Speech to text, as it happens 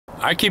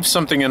I keep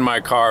something in my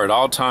car at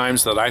all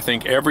times that I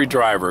think every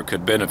driver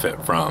could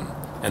benefit from,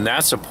 and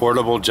that's a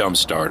portable jump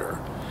starter.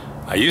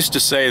 I used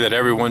to say that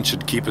everyone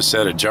should keep a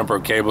set of jumper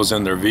cables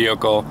in their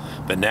vehicle,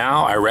 but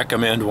now I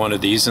recommend one of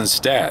these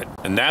instead,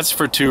 and that's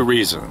for two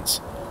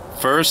reasons.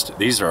 First,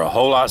 these are a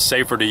whole lot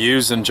safer to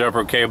use than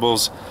jumper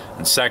cables,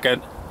 and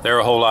second, they're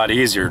a whole lot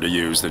easier to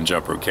use than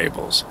jumper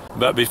cables.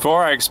 But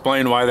before I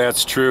explain why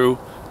that's true,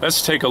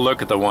 let's take a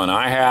look at the one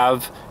I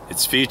have,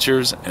 its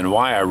features, and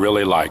why I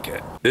really like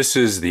it. This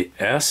is the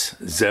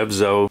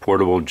ZEVZO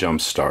portable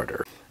jump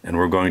starter, and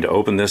we're going to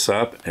open this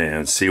up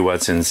and see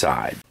what's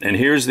inside. And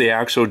here's the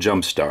actual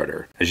jump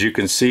starter. As you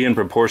can see, in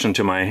proportion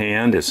to my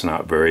hand, it's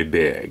not very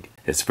big.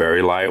 It's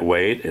very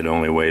lightweight. It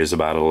only weighs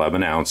about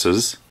 11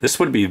 ounces. This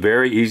would be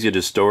very easy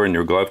to store in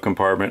your glove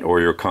compartment or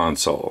your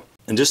console.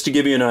 And just to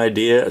give you an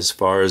idea as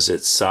far as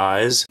its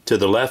size, to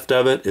the left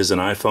of it is an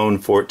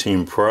iPhone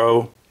 14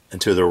 Pro,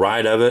 and to the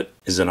right of it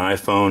is an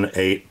iPhone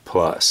 8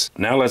 Plus.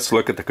 Now let's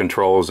look at the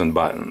controls and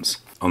buttons.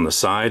 On the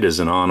side is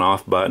an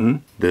on-off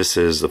button. This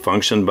is the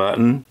function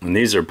button, and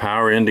these are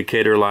power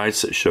indicator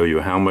lights that show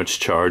you how much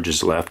charge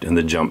is left in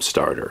the jump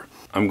starter.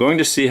 I'm going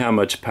to see how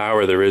much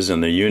power there is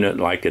in the unit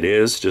like it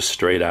is, just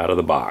straight out of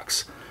the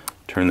box.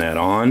 Turn that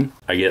on.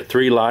 I get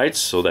 3 lights,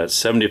 so that's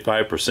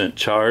 75%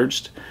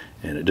 charged,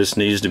 and it just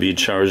needs to be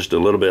charged a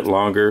little bit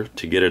longer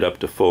to get it up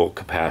to full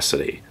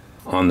capacity.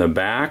 On the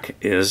back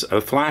is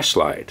a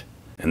flashlight,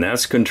 and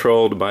that's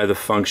controlled by the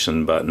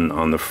function button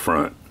on the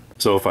front.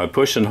 So if I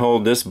push and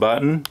hold this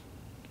button,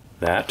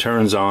 that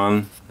turns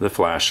on the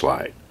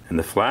flashlight. And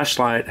the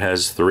flashlight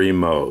has 3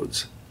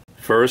 modes.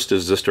 First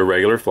is just a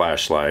regular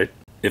flashlight.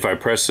 If I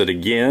press it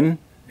again,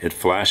 it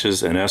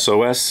flashes an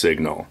SOS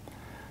signal.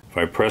 If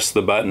I press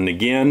the button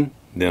again,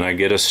 then I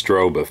get a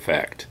strobe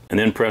effect. And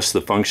then press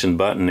the function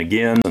button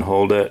again and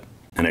hold it,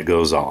 and it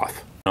goes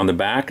off. On the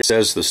back it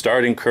says the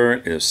starting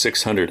current is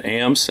 600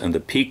 amps and the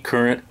peak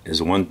current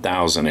is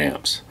 1000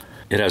 amps.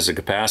 It has a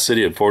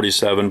capacity of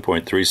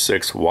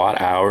 47.36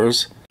 watt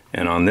hours,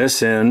 and on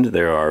this end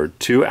there are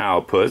 2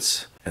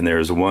 outputs and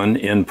there's 1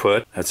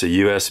 input. That's a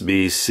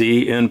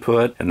USB-C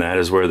input, and that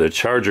is where the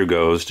charger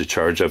goes to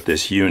charge up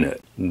this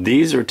unit.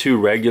 These are 2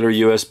 regular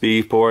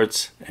USB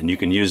ports, and you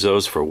can use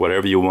those for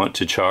whatever you want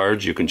to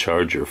charge. You can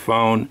charge your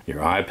phone, your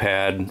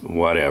iPad,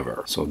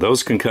 whatever. So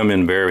those can come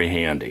in very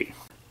handy.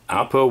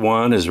 Output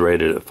 1 is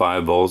rated at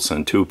 5 volts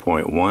and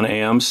 2.1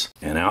 amps,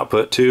 and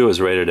output 2 is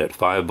rated at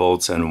 5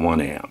 volts and 1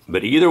 amp.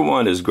 But either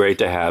one is great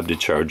to have to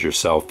charge your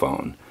cell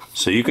phone.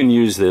 So you can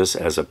use this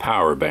as a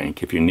power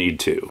bank if you need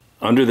to.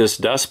 Under this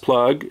dust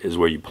plug is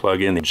where you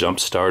plug in the jump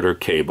starter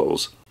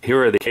cables.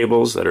 Here are the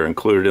cables that are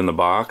included in the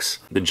box.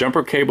 The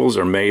jumper cables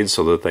are made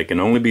so that they can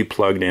only be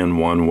plugged in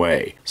one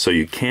way, so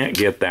you can't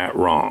get that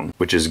wrong,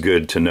 which is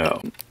good to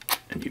know.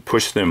 And you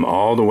push them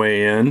all the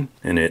way in,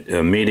 and it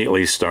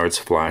immediately starts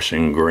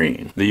flashing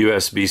green. The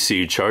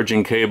USB-C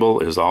charging cable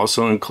is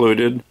also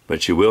included,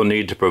 but you will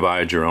need to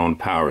provide your own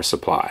power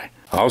supply.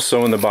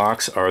 Also in the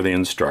box are the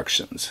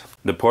instructions.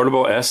 The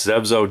portable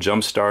ZEVZO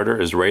jump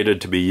starter is rated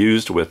to be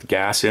used with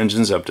gas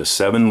engines up to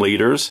 7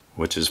 liters,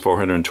 which is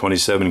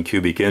 427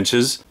 cubic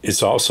inches.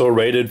 It's also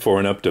rated for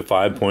an up to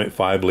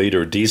 5.5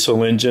 liter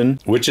diesel engine,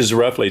 which is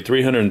roughly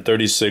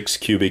 336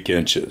 cubic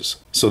inches.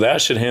 So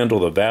that should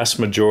handle the vast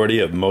majority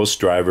of most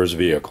drivers'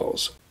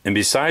 vehicles. And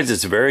besides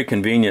its very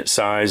convenient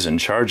size and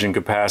charging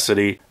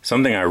capacity,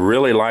 something I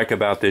really like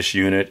about this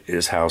unit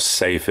is how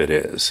safe it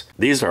is.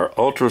 These are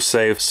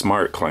ultra-safe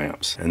smart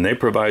clamps, and they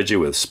provide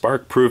you with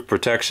spark-proof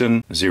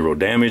protection, zero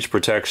damage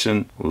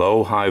protection,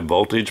 low-high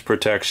voltage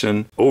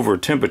protection,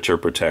 over-temperature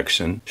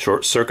protection,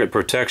 short-circuit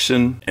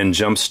protection, and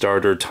jump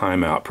starter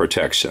timeout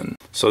protection.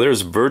 So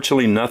there's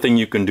virtually nothing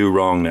you can do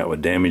wrong that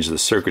would damage the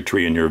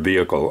circuitry in your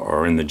vehicle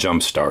or in the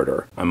jump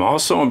starter. I'm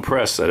also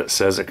impressed that it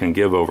says it can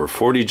give over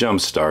 40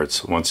 jump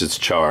starts once it's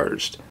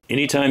charged.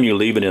 Anytime you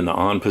leave it in the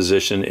on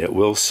position, it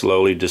will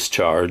slowly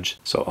discharge,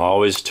 so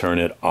always turn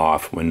it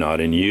off when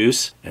not in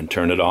use and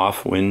turn it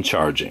off when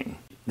charging.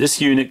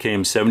 This unit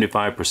came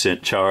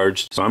 75%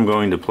 charged, so I'm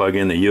going to plug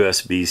in the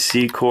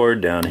USB-C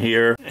cord down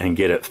here and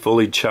get it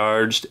fully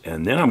charged,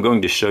 and then I'm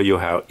going to show you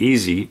how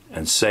easy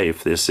and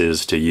safe this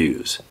is to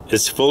use.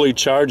 It's fully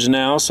charged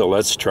now, so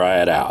let's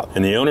try it out.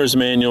 And the owner's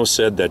manual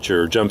said that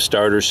your jump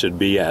starter should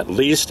be at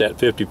least at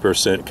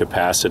 50%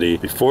 capacity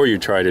before you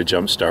try to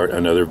jump start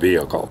another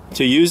vehicle.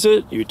 To use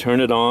it, you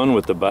turn it on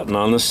with the button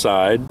on the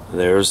side.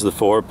 There's the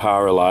 4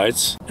 power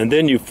lights, and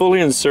then you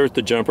fully insert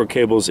the jumper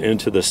cables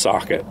into the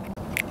socket.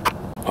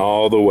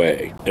 All the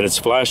way, and it's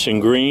flashing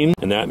green,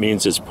 and that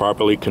means it's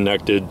properly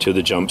connected to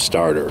the jump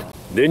starter.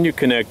 Then you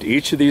connect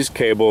each of these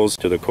cables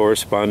to the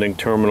corresponding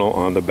terminal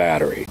on the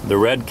battery. The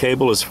red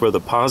cable is for the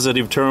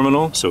positive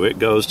terminal, so it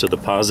goes to the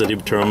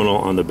positive terminal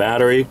on the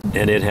battery,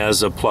 and it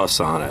has a plus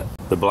on it.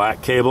 The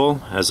black cable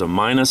has a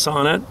minus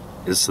on it.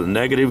 It's the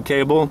negative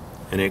cable,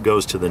 and it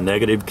goes to the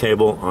negative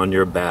cable on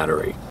your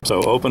battery.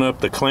 So open up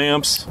the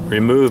clamps,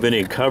 remove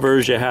any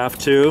covers you have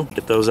to,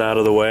 get those out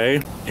of the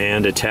way,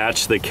 and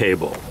attach the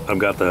cable. I've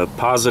got the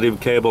positive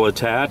cable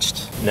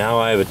attached. Now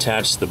I've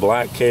attached the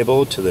black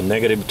cable to the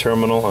negative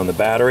terminal on the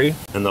battery,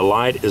 and the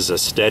light is a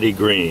steady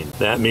green.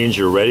 That means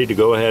you're ready to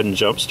go ahead and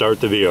jump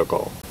start the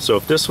vehicle. So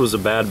if this was a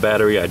bad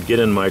battery, I'd get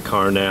in my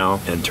car now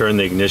and turn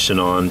the ignition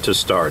on to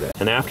start it.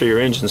 And after your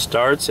engine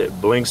starts,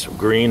 it blinks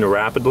green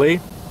rapidly.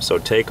 So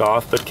take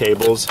off the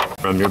cables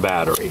from your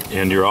battery,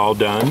 and you're all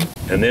done.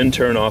 And then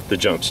turn off the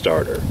jump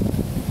starter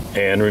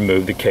and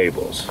remove the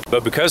cables.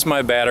 But because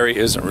my battery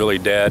isn't really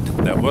dead,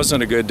 that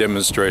wasn't a good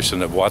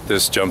demonstration of what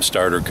this jump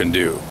starter can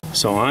do.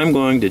 So I'm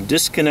going to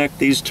disconnect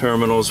these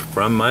terminals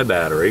from my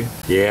battery.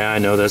 Yeah, I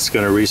know that's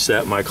going to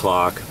reset my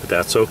clock, but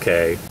that's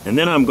okay. And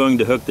then I'm going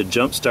to hook the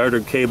jump starter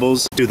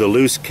cables to the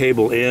loose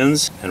cable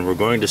ends, and we're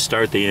going to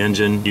start the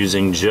engine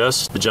using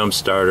just the jump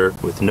starter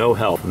with no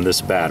help from this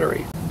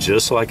battery,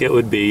 just like it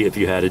would be if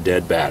you had a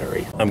dead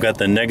battery. I've got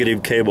the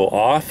negative cable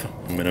off.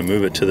 I'm going to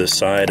move it to the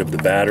side of the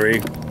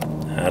battery,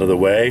 out of the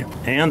way,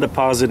 and the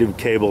positive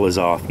cable is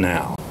off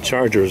now.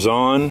 Charger's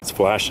on, it's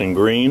flashing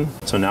green,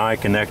 so now I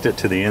connect it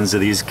to the ends of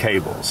these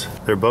cables.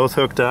 They're both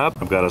hooked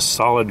up. I've got a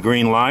solid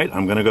green light.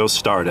 I'm gonna go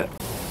start it.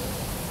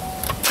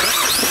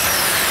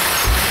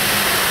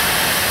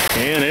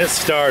 And it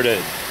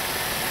started.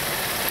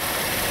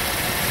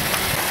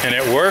 And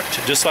it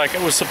worked just like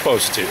it was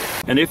supposed to.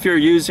 And if you're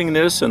using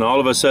this and all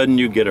of a sudden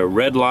you get a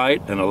red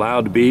light and a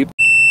loud beep,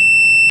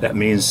 that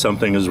means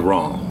something is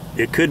wrong.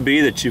 It could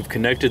be that you've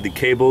connected the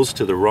cables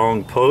to the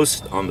wrong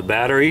post on the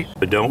battery,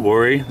 but don't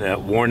worry,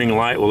 that warning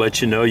light will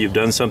let you know you've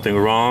done something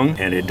wrong,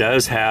 and it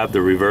does have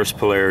the reverse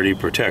polarity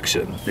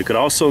protection. It could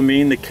also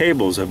mean the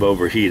cables have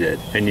overheated,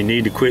 and you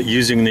need to quit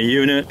using the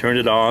unit, turn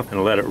it off,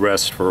 and let it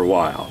rest for a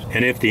while.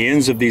 And if the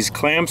ends of these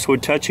clamps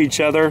would touch each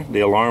other,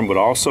 the alarm would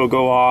also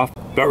go off.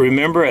 But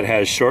remember, it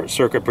has short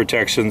circuit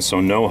protection,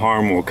 so no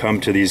harm will come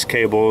to these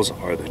cables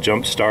or the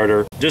jump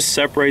starter. Just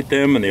separate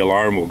them and the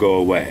alarm will go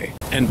away.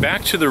 And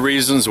back to the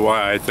reasons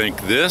why I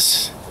think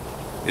this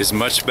is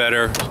much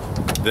better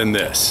than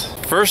this.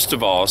 First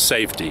of all,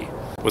 safety.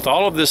 With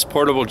all of this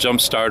portable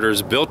jump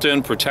starter's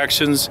built-in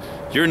protections,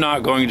 you're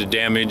not going to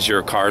damage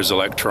your car's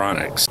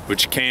electronics,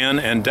 which can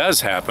and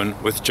does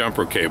happen with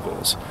jumper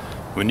cables.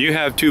 When you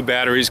have two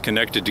batteries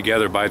connected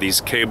together by these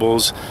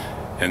cables,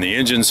 and the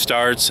engine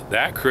starts,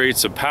 that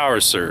creates a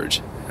power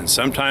surge. And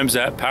sometimes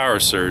that power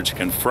surge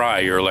can fry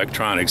your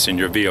electronics in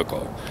your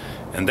vehicle.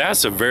 And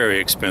that's a very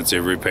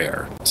expensive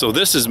repair. So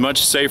this is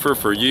much safer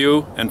for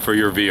you and for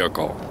your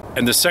vehicle.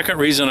 And the second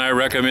reason I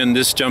recommend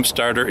this jump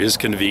starter is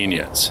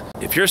convenience.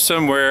 If you're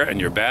somewhere and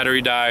your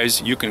battery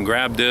dies, you can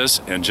grab this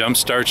and jump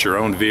start your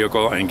own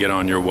vehicle and get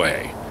on your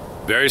way.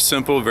 Very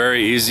simple,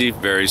 very easy,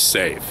 very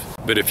safe.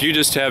 But if you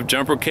just have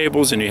jumper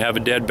cables and you have a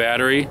dead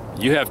battery,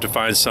 you have to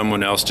find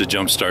someone else to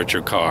jumpstart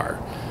your car.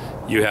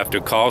 You have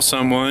to call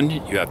someone,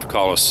 you have to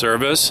call a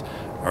service,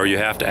 or you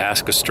have to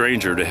ask a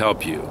stranger to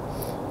help you.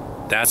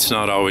 That's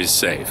not always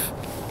safe.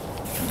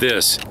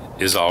 This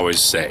is always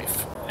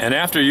safe. And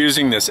after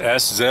using this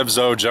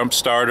ZEVZO jump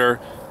starter,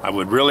 I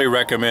would really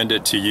recommend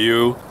it to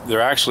you.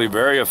 They're actually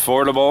very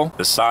affordable.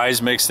 The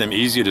size makes them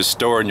easy to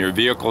store in your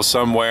vehicle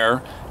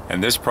somewhere.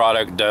 And this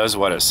product does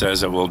what it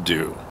says it will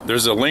do.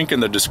 There's a link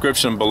in the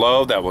description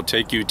below that will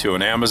take you to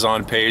an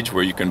Amazon page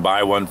where you can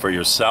buy one for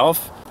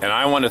yourself. And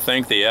I want to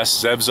thank the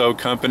ZEVZO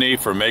company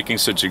for making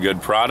such a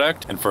good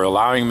product and for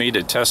allowing me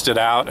to test it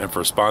out and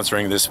for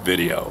sponsoring this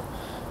video.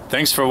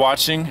 Thanks for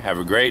watching, have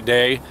a great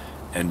day,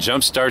 and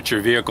jumpstart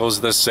your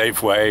vehicles the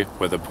safe way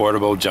with a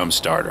portable jump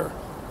starter.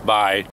 Bye.